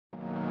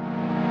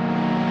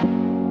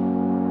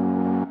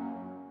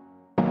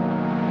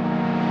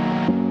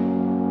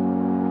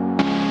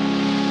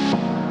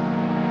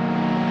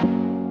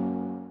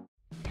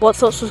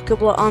What's up,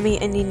 subscriber army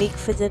and unique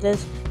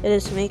visitors? It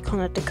is me,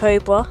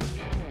 ConnorDaCobra,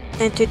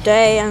 and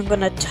today I'm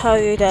gonna tell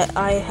you that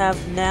I have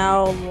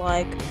now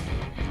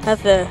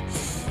have a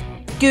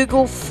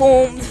Google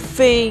Forms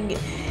thing.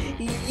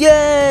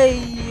 Yay!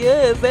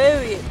 Yeah,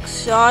 very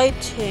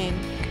exciting.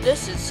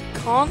 This is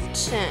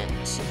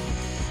content.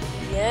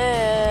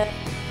 Yeah.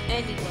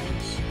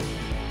 Anyways,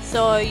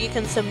 so you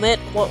can submit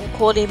what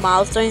recording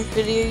milestones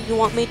video you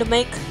want me to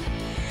make.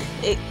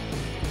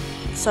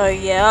 So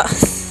yeah.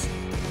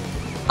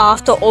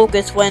 After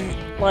August, when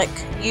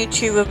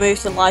YouTube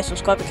removes the live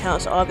subscriber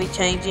counts, I'll be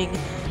changing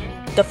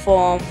the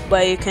form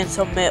where you can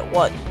submit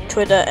what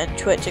Twitter and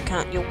Twitch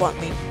account you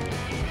want me,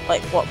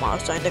 what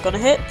milestone they're gonna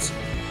hit.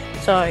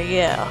 So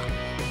yeah,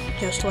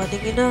 just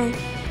letting you know.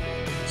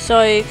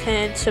 So you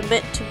can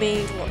submit to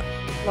me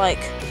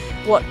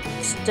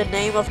what's the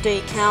name of the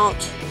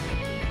account,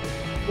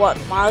 what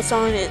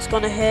milestone it's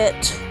gonna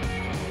hit,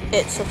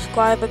 its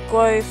subscriber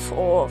growth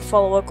or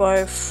follower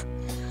growth,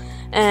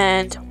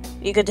 and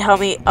you can tell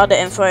me other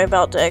info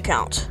about the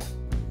account.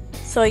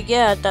 So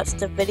yeah, that's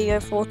the video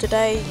for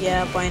today.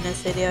 Yeah,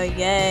 bonus video,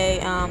 yay.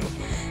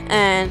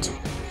 And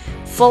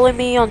follow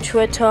me on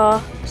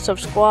Twitter,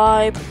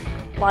 subscribe,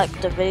 like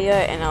the video,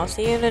 and I'll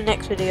see you in the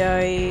next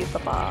video.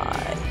 Bye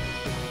bye.